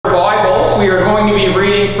we are going to be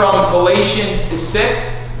reading from Galatians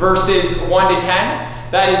 6, verses 1 to 10.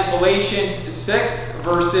 That is Galatians 6,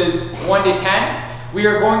 verses 1 to 10. We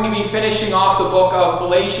are going to be finishing off the book of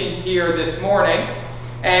Galatians here this morning.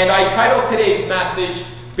 And I titled today's message,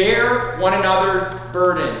 Bear One Another's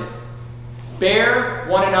Burdens. Bear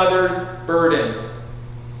one another's burdens.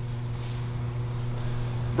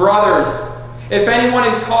 Brothers, if anyone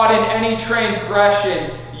is caught in any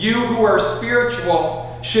transgression, you who are spiritual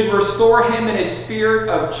should restore him in a spirit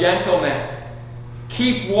of gentleness.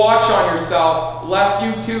 Keep watch on yourself, lest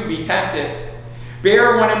you too be tempted.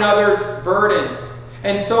 Bear one another's burdens,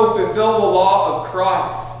 and so fulfill the law of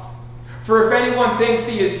Christ. For if anyone thinks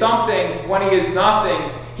he is something when he is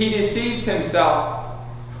nothing, he deceives himself.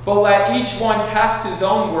 But let each one test his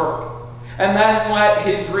own work, and then let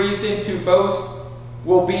his reason to boast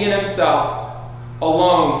will be in himself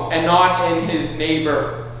alone, and not in his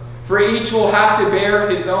neighbor. For each will have to bear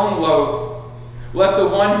his own load. Let the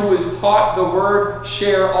one who is taught the word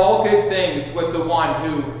share all good things with the one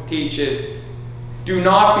who teaches. Do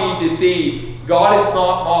not be deceived. God is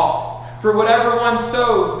not mocked. For whatever one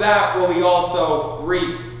sows, that will he also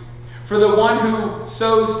reap. For the one who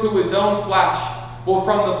sows to his own flesh will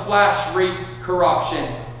from the flesh reap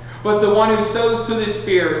corruption. But the one who sows to the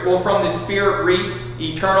Spirit will from the Spirit reap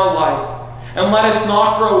eternal life. And let us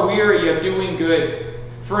not grow weary of doing good,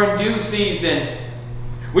 for in due season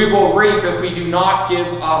we will reap if we do not give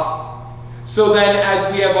up. So then,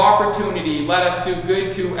 as we have opportunity, let us do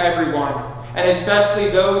good to everyone, and especially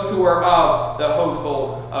those who are of the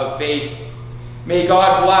household of faith. May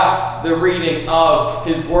God bless the reading of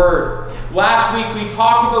His Word. Last week we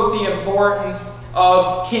talked about the importance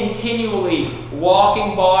of continually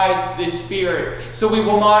walking by the Spirit, so we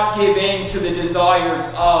will not give in to the desires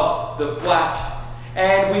of the flesh.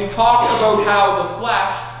 And we talked about how the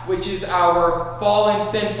flesh, which is our fallen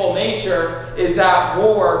sinful nature, is at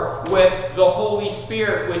war with the Holy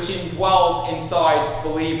Spirit, which indwells inside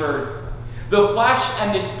believers. The flesh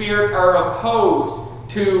and the Spirit are opposed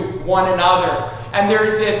to one another, and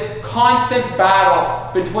there's this constant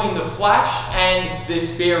battle between the flesh and the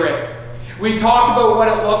Spirit. We talked about what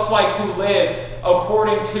it looks like to live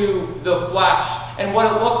according to the flesh and what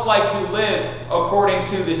it looks like to live according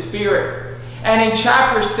to the Spirit. And in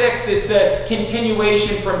chapter 6, it's a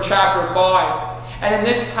continuation from chapter 5. And in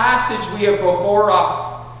this passage we have before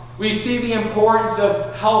us, we see the importance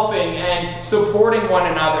of helping and supporting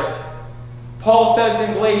one another. Paul says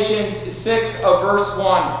in Galatians 6 of verse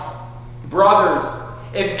 1, Brothers,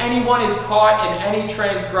 if anyone is caught in any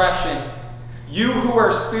transgression, you who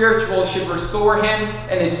are spiritual should restore him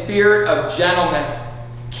in a spirit of gentleness.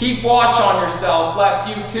 Keep watch on yourself,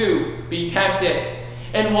 lest you too be tempted.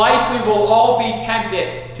 In life we will all be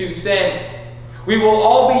tempted to sin. We will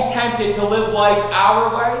all be tempted to live life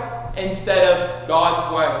our way instead of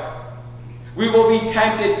God's way. We will be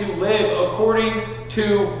tempted to live according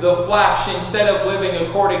to the flesh instead of living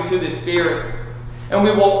according to the Spirit. And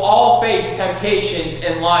we will all face temptations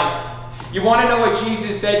in life. You want to know what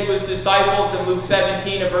Jesus said to his disciples in Luke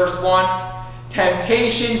 17 and verse 1?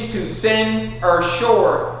 Temptations to sin are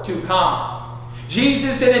sure to come.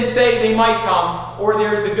 Jesus didn't say they might come, or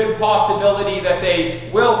there's a good possibility that they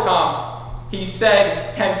will come. He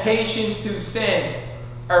said temptations to sin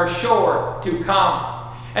are sure to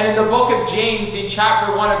come. And in the book of James, in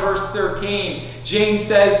chapter 1 and verse 13, James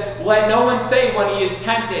says, Let no one say when he is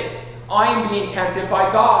tempted, I am being tempted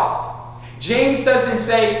by God. James doesn't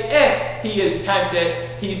say if he is tempted,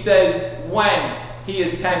 he says when he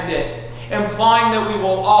is tempted, implying that we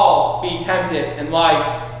will all be tempted in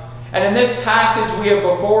life. And in this passage we have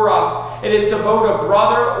before us, it is about a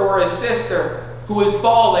brother or a sister who has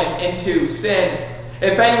fallen into sin.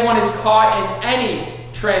 If anyone is caught in any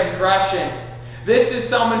transgression, this is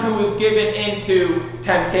someone who is given into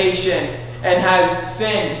temptation and has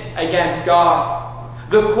sinned against God.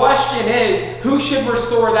 The question is, who should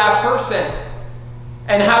restore that person?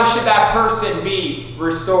 And how should that person be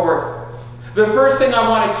restored? The first thing I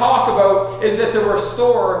want to talk about is that the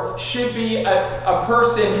restorer should be a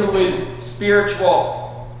person who is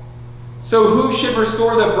spiritual. So who should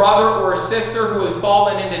restore the brother or sister who has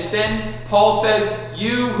fallen into sin? Paul says,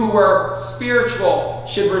 you who are spiritual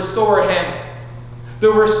should restore him.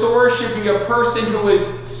 The restorer should be a person who is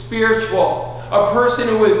spiritual. A person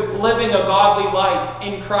who is living a godly life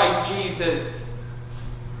in Christ Jesus.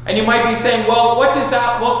 And you might be saying, well, what does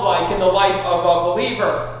that look like in the life of a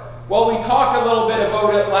believer? Well, we talked a little bit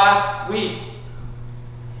about it last week.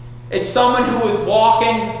 It's someone who is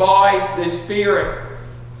walking by the Spirit,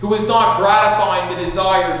 who is not gratifying the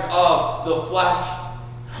desires of the flesh.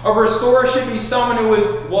 A restorer should be someone who is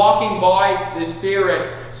walking by the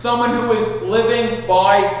Spirit, someone who is living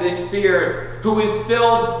by the Spirit, who is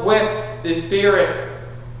filled with the Spirit.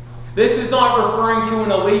 This is not referring to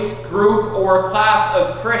an elite group or class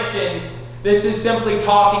of Christians. This is simply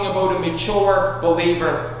talking about a mature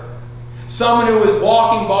believer. Someone who is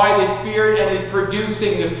walking by the Spirit and is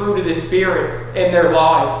producing the fruit of the Spirit in their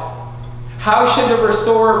lives. How should the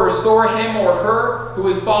restorer restore him or her who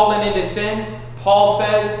has fallen into sin? Paul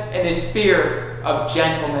says, in a spirit of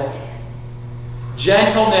gentleness.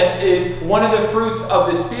 Gentleness is one of the fruits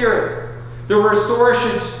of the Spirit. The restorer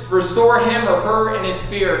should restore him or her in a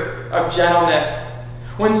spirit of gentleness.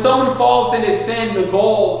 When someone falls into sin, the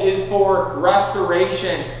goal is for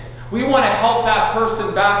restoration. We want to help that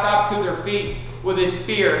person back up to their feet with a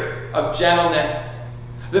spirit of gentleness.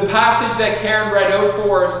 The passage that Karen read out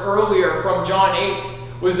for us earlier from John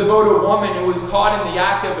 8 was about a woman who was caught in the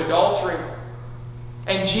act of adultery.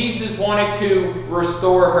 And Jesus wanted to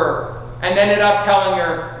restore her and ended up telling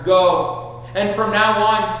her, go. And from now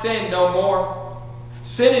on, sin no more.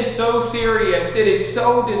 Sin is so serious, it is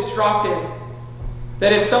so destructive,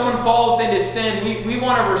 that if someone falls into sin, we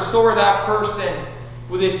want to restore that person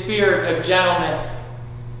with a spirit of gentleness.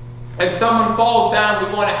 If someone falls down,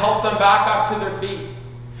 we want to help them back up to their feet.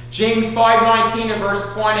 James 5:19 and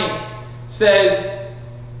verse 20 says,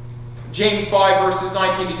 James 5 verses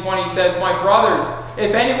 19 to 20 says, my brothers,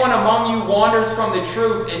 if anyone among you wanders from the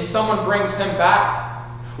truth and someone brings him back,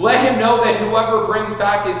 let him know that whoever brings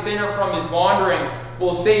back a sinner from his wandering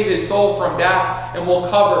will save his soul from death and will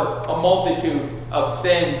cover a multitude of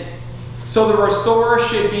sins. So the restorer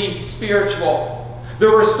should be spiritual. The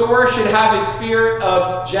restorer should have a spirit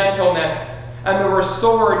of gentleness. And the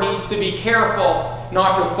restorer needs to be careful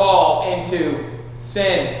not to fall into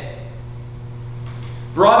sin.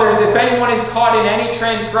 Brothers, if anyone is caught in any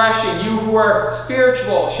transgression, you who are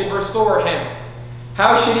spiritual should restore him.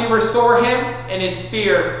 How should he restore him? In a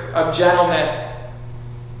spirit of gentleness.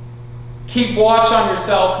 Keep watch on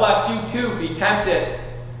yourself, lest you too be tempted.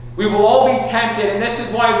 We will all be tempted, and this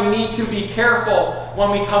is why we need to be careful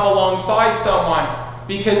when we come alongside someone,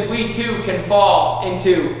 because we too can fall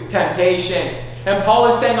into temptation. And Paul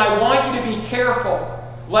is saying, I want you to be careful,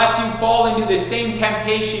 lest you fall into the same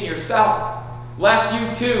temptation yourself, lest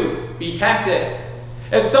you too be tempted.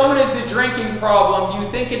 If someone has a drinking problem, do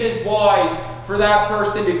you think it is wise for that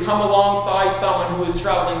person to come alongside someone who is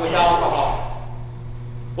struggling with alcohol?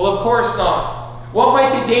 Well, of course not. What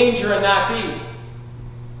might the danger in that be?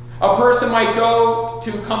 A person might go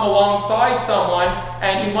to come alongside someone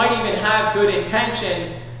and he might even have good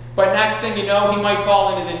intentions, but next thing you know, he might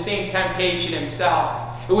fall into the same temptation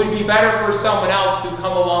himself. It would be better for someone else to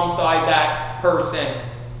come alongside that person.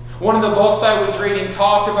 One of the books I was reading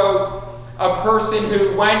talked about a person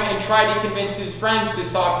who went and tried to convince his friends to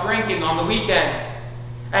stop drinking on the weekends.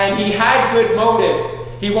 And he had good motives.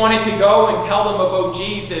 He wanted to go and tell them about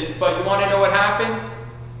Jesus, but you want to know what happened?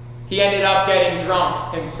 He ended up getting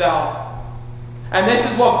drunk himself. And this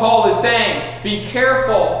is what Paul is saying. Be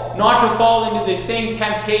careful not to fall into the same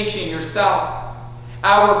temptation yourself.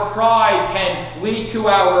 Our pride can lead to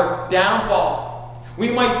our downfall. We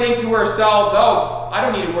might think to ourselves, oh, I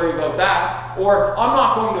don't need to worry about that. Or I'm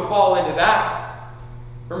not going to fall into that.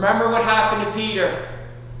 Remember what happened to Peter.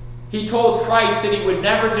 He told Christ that he would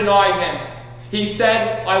never deny him. He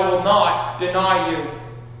said, I will not deny you.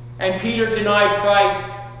 And Peter denied Christ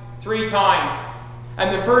 3 times.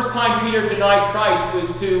 And the first time Peter denied Christ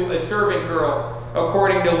was to a servant girl,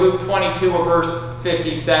 according to Luke 22, verse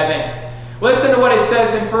 57. Listen to what it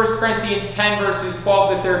says in 1 Corinthians 10, verses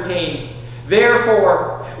 12 to 13.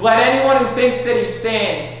 Therefore, let anyone who thinks that he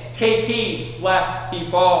stands take heed lest he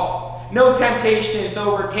fall. No temptation has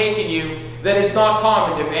overtaken you that is not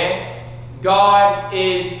common to man. God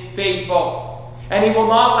is faithful, and he will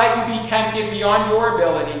not let you be tempted beyond your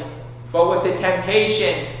ability, but with the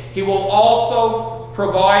temptation, he will also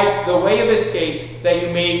provide the way of escape that you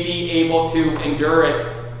may be able to endure it.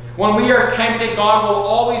 When we are tempted, God will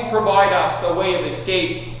always provide us a way of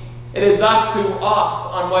escape. It is up to us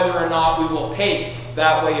on whether or not we will take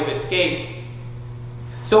that way of escape.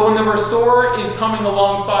 So when the restorer is coming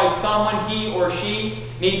alongside someone, he or she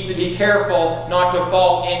needs to be careful not to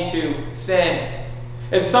fall into sin.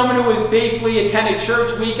 If someone who has faithfully attended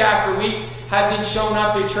church week after week hasn't shown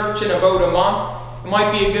up to church in about a month, it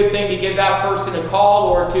might be a good thing to give that person a call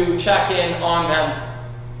or to check in on them.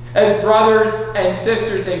 As brothers and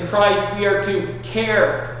sisters in Christ, we are to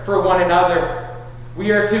care for one another.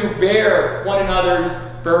 We are to bear one another's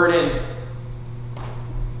burdens.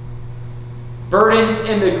 Burdens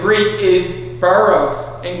in the Greek is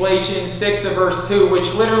baros in Galatians 6 verse 2,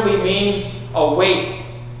 which literally means a weight,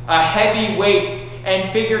 a heavy weight.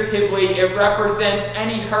 and figuratively, it represents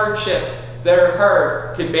any hardships that are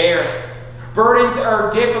hard to bear. Burdens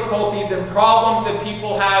are difficulties and problems that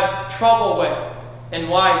people have trouble with in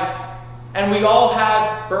life. And we all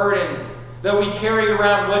have burdens that we carry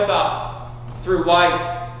around with us through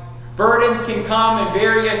life. Burdens can come in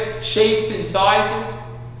various shapes and sizes.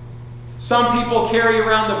 Some people carry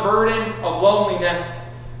around the burden of loneliness.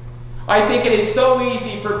 I think it is so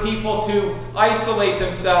easy for people to isolate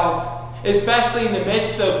themselves, especially in the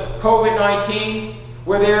midst of COVID-19,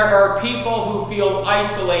 where there are people who feel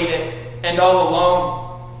isolated and all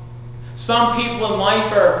alone. Some people in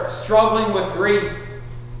life are struggling with grief.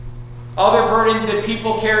 Other burdens that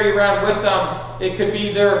people carry around with them, it could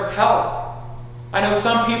be their health. I know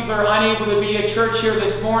some people are unable to be at church here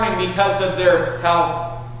this morning because of their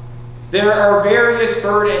health. There are various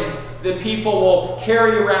burdens that people will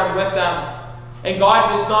carry around with them, and God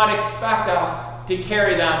does not expect us to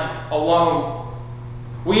carry them alone.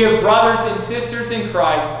 We have brothers and sisters in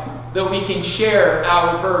Christ that we can share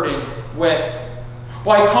our burdens with.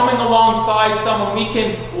 By coming alongside someone, we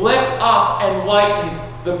can lift up and lighten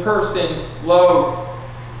the person's load.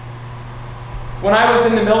 When I was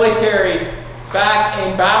in the military, back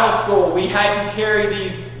in battle school, we had to carry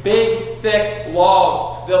these big, thick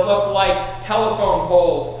logs that looked like telephone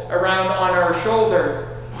poles around on our shoulders.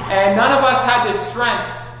 And none of us had the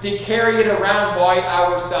strength to carry it around by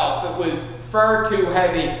ourselves. It was far too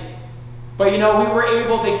heavy. But you know, we were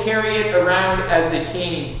able to carry it around as a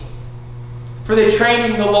team. For the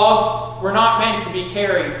training, the logs were not meant to be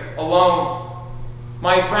carried alone.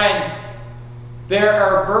 My friends, there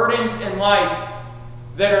are burdens in life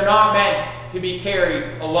that are not meant to be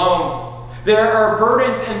carried alone. There are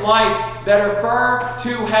burdens in life that are far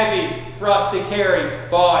too heavy for us to carry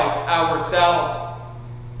by ourselves.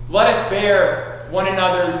 Let us bear one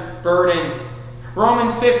another's burdens.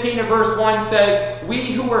 Romans 15 and verse 1 says,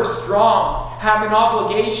 "We who are strong have an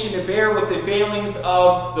obligation to bear with the failings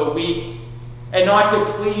of the weak and not to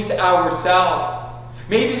please ourselves."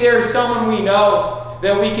 Maybe there is someone we know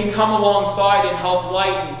that we can come alongside and help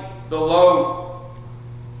lighten the load.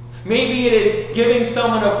 Maybe it is giving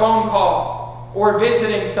someone a phone call, or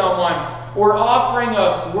visiting someone, or offering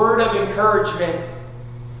a word of encouragement,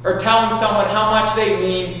 or telling someone how much they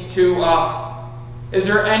mean to us. Is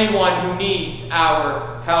there anyone who needs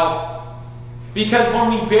our help? Because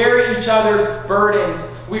when we bear each other's burdens,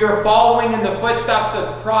 we are following in the footsteps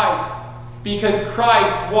of Christ, because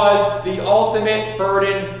Christ was the ultimate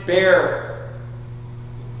burden bearer.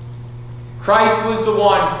 Christ was the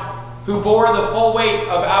one who bore the full weight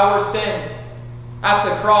of our sin at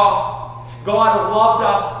the cross. God loved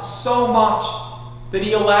us so much that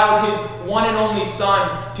He allowed His one and only Son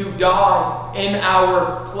to die in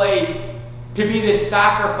our place, to be the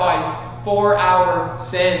sacrifice for our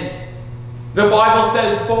sins. The Bible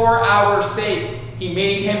says, for our sake He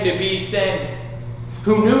made Him to be sin,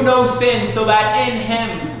 who knew no sin, so that in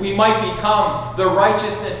Him we might become the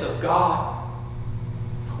righteousness of God.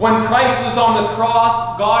 When Christ was on the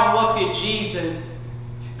cross, God looked at Jesus.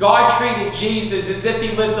 God treated Jesus as if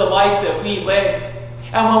He lived the life that we live.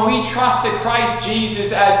 And when we trusted Christ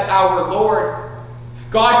Jesus as our Lord,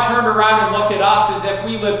 God turned around and looked at us as if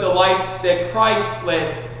we lived the life that Christ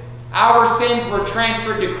lived. Our sins were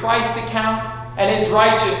transferred to Christ's account, and His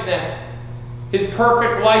righteousness, His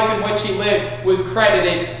perfect life in which He lived, was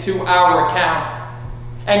credited to our account.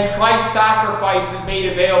 And Christ's sacrifice is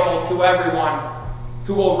made available to everyone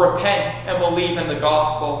who will repent and believe in the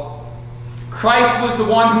gospel. Christ was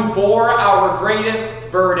the one who bore our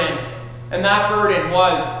greatest burden, and that burden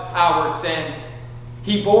was our sin.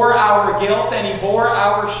 He bore our guilt and He bore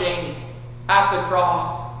our shame at the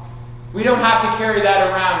cross. We don't have to carry that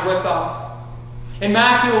around with us. In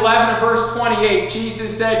Matthew 11 verse 28,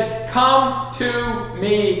 Jesus said, "Come to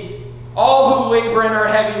me, all who labor and are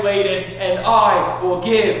heavy laden, and I will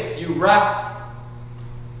give you rest."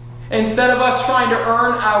 Instead of us trying to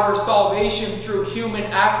earn our salvation through human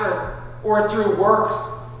effort or through works,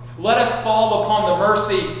 let us fall upon the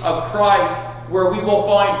mercy of Christ, where we will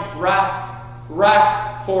find rest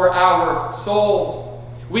for our souls.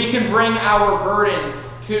 We can bring our burdens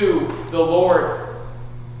to the Lord.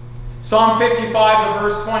 Psalm 55 and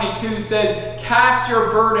verse 22 says, "Cast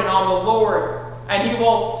your burden on the Lord, and He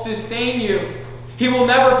will sustain you. He will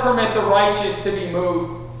never permit the righteous to be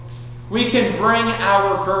moved." We can bring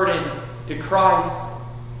our burdens to Christ.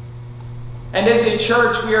 And as a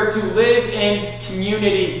church, we are to live in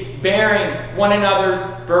community, bearing one another's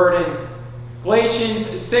burdens. Galatians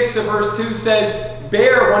 6 verse 2 says,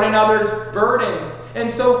 "Bear one another's burdens,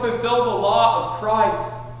 and so fulfill the law of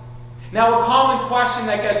Christ." Now, a common question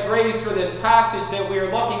that gets raised for this passage that we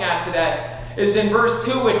are looking at today is in verse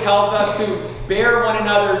 2 it tells us to bear one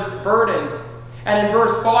another's burdens. And in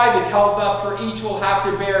verse 5 it tells us for each will have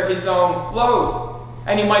to bear his own load.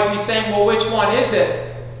 And you might be saying, well, which one is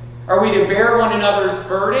it? Are we to bear one another's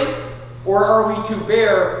burdens, or are we to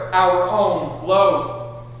bear our own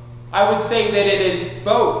load? I would say that it is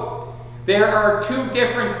both. There are two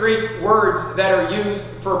different Greek words that are used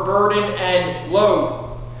for burden and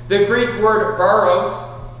load. The Greek word baros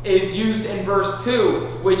is used in verse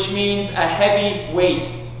 2, which means a heavy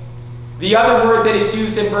weight. The other word that is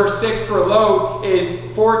used in verse 6 for load is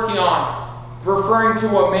phortion, referring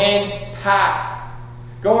to a man's pack.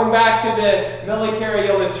 Going back to the military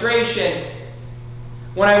illustration,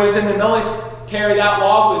 when I was in the military, that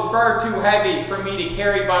log was far too heavy for me to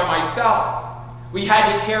carry by myself. We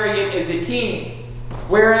had to carry it as a team.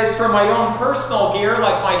 Whereas for my own personal gear,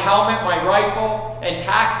 like my helmet, my rifle, and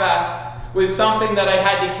tack vest, was something that I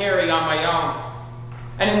had to carry on my own.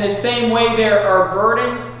 And in the same way, there are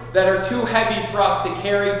burdens that are too heavy for us to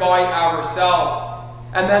carry by ourselves.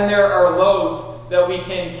 And then there are loads that we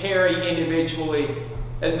can carry individually,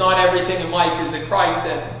 as not everything in life is a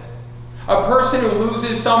crisis. A person who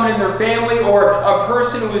loses someone in their family, or a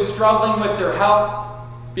person who is struggling with their health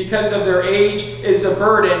because of their age, is a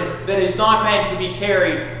burden that is not meant to be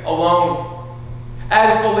carried alone.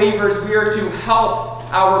 As believers, we are to help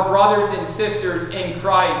our brothers and sisters in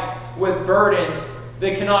Christ with burdens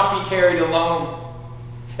that cannot be carried alone.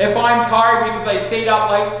 If I'm tired because I stayed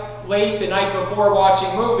up late the night before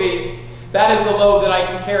watching movies, that is a load that I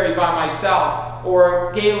can carry by myself,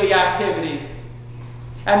 or daily activities.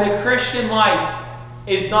 And the Christian life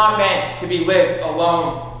is not meant to be lived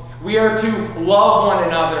alone. We are to love one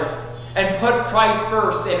another and put Christ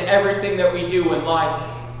first in everything that we do in life.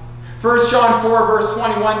 1 John 4 verse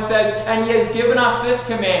 21 says, "And he has given us this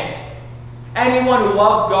command: anyone who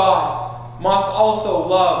loves God must also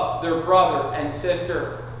love their brother and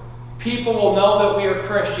sister." People will know that we are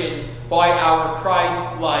Christians by our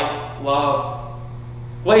Christ-like love.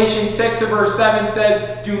 Galatians 6 verse 7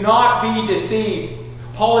 says, "Do not be deceived."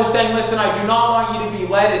 Paul is saying, listen, I do not want you to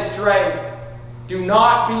be led astray. Do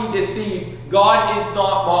not be deceived. God is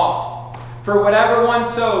not mocked. For whatever one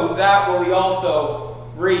sows, that will he also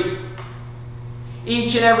reap.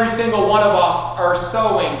 Each and every single one of us are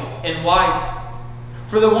sowing in life.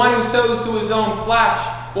 For the one who sows to his own flesh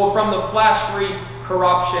will from the flesh reap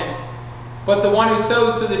corruption. But the one who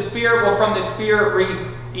sows to the Spirit will from the Spirit reap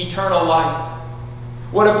eternal life.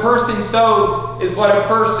 What a person sows is what a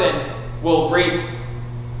person will reap.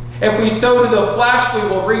 If we sow to the flesh, we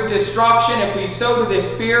will reap destruction. If we sow to the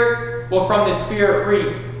Spirit, we'll from the Spirit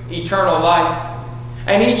reap eternal life.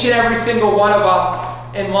 And each and every single one of us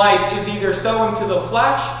in life is either sowing to the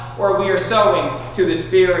flesh, or we are sowing to the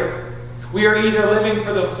Spirit. We are either living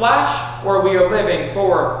for the flesh, or we are living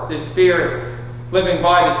for the Spirit, living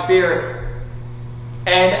by the Spirit.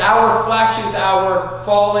 And our flesh is our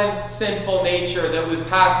fallen, sinful nature that was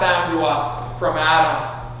passed down to us from Adam.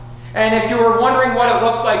 And if you were wondering what it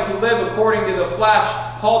looks like to live according to the flesh,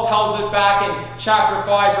 Paul tells us back in chapter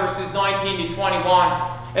 5, verses 19 to 21.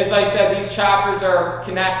 As I said, these chapters are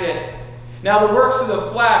connected. Now the works of the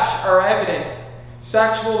flesh are evident: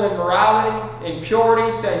 sexual immorality, impurity,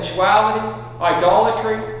 sensuality,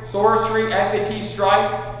 idolatry, sorcery, enmity,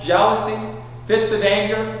 strife, jealousy, fits of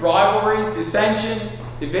anger, rivalries, dissensions,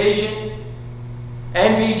 division,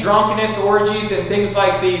 envy, drunkenness, orgies, and things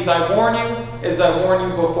like these. I warn you, as I warned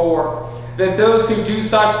you before, that those who do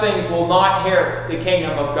such things will not inherit the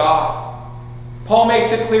kingdom of God. Paul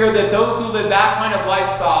makes it clear that those who live that kind of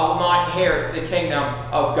lifestyle will not inherit the kingdom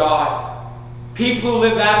of God. People who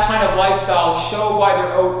live that kind of lifestyle show by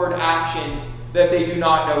their outward actions that they do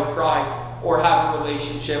not know Christ or have a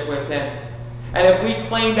relationship with Him. And if we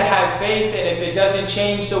claim to have faith, and if it doesn't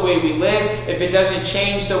change the way we live, if it doesn't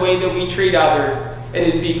change the way that we treat others, it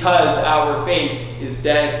is because our faith is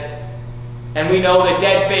dead. And we know that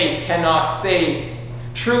dead faith cannot save.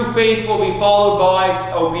 True faith will be followed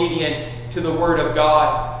by obedience to the Word of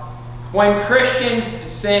God. When Christians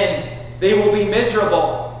sin, they will be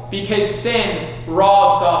miserable because sin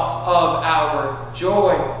robs us of our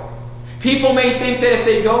joy. People may think that if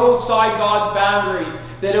they go outside God's boundaries,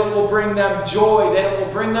 that it will bring them joy, that it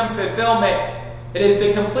will bring them fulfillment. It is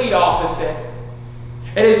the complete opposite.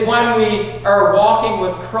 It is when we are walking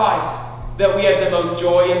with Christ that we have the most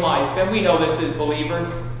joy in life. And we know this as believers.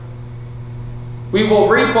 We will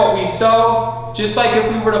reap what we sow, just like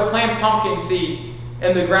if we were to plant pumpkin seeds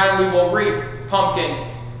in the ground, we will reap pumpkins.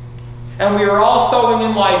 And we are all sowing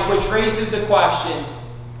in life, which raises the question,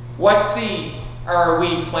 what seeds are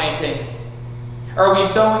we planting? Are we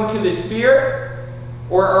sowing to the Spirit,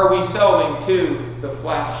 or are we sowing to the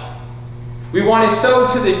flesh? We want to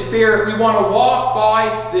sow to the Spirit. We want to walk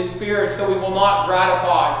by the Spirit so we will not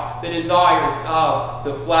gratify the desires of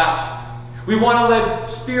the flesh. We want to live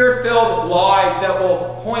Spirit-filled lives that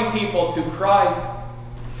will point people to Christ.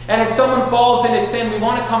 And if someone falls into sin, we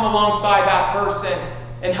want to come alongside that person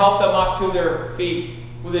and help them up to their feet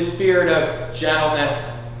with a spirit of gentleness.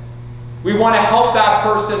 We want to help that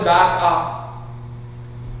person back up.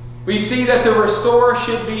 We see that the restorer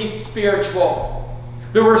should be spiritual.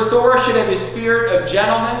 The restorer should have a spirit of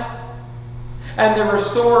gentleness, and the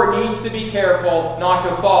restorer needs to be careful not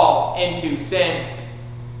to fall into sin.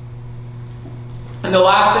 And the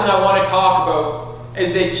last thing I want to talk about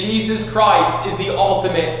is that Jesus Christ is the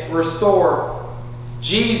ultimate restorer.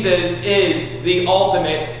 Jesus is the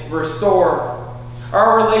ultimate restorer.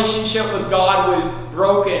 Our relationship with God was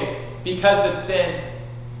broken because of sin.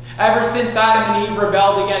 Ever since Adam and Eve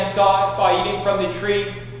rebelled against God by eating from the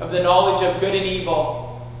tree of the knowledge of good and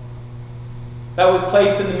evil that was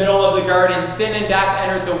placed in the middle of the garden, sin and death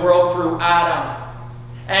entered the world through Adam.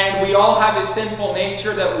 And we all have a sinful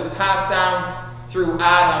nature that was passed down through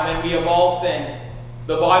Adam, and we have all sinned.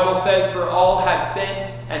 The Bible says, for all have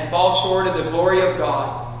sinned and fall short of the glory of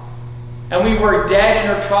God. And we were dead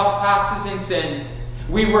in our trespasses and sins.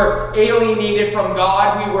 We were alienated from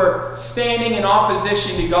God. We were standing in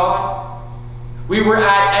opposition to God. We were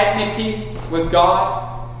at enmity with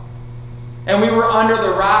God. And we were under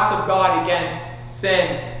the wrath of God against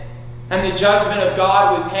sin. And the judgment of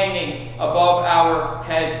God was hanging above our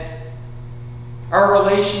heads. Our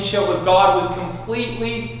relationship with God was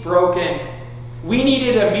completely broken. We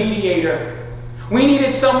needed a mediator. We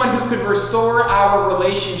needed someone who could restore our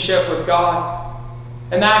relationship with God.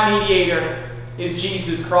 And that mediator is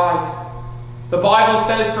Jesus Christ. The Bible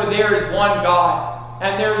says, for there is one God,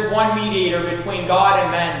 and there is one mediator between God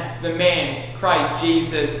and men, the man, Christ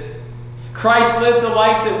Jesus. Christ lived the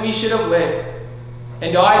life that we should have lived,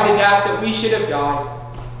 and died the death that we should have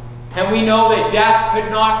died. And we know that death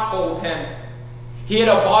could not hold him. He had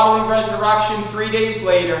a bodily resurrection 3 days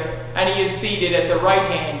later, and he is seated at the right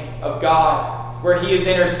hand of God, where he is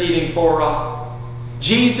interceding for us.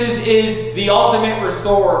 Jesus is the ultimate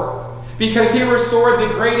restorer, because he restored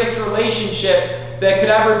the greatest relationship that could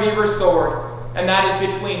ever be restored, and that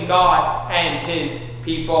is between God and his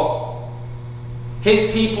people.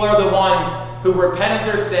 His people are the ones who repent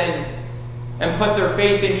of their sins and put their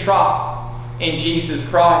faith and trust in Jesus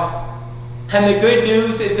Christ. And the good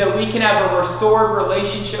news is that we can have a restored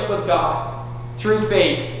relationship with God through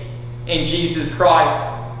faith in Jesus Christ.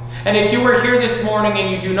 And if you were here this morning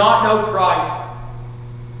and you do not know Christ,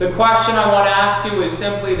 the question I want to ask you is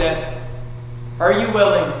simply this. Are you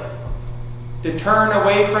willing to turn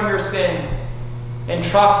away from your sins and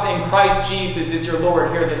trust in Christ Jesus as your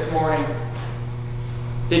Lord here this morning?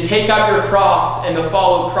 To take up your cross and to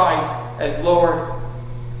follow Christ as Lord?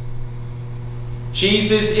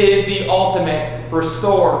 Jesus is the ultimate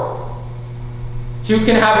restorer. You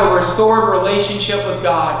can have a restored relationship with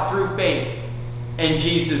God through faith in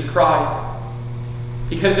Jesus Christ.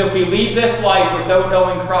 Because if we leave this life without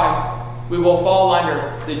knowing Christ, we will fall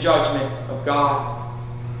under the judgment of God.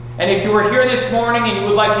 And if you were here this morning and you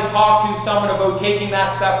would like to talk to someone about taking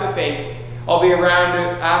that step of faith, I'll be around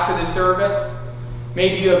after the service.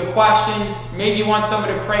 Maybe you have questions. Maybe you want someone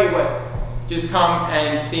to pray with. Just come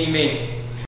and see me.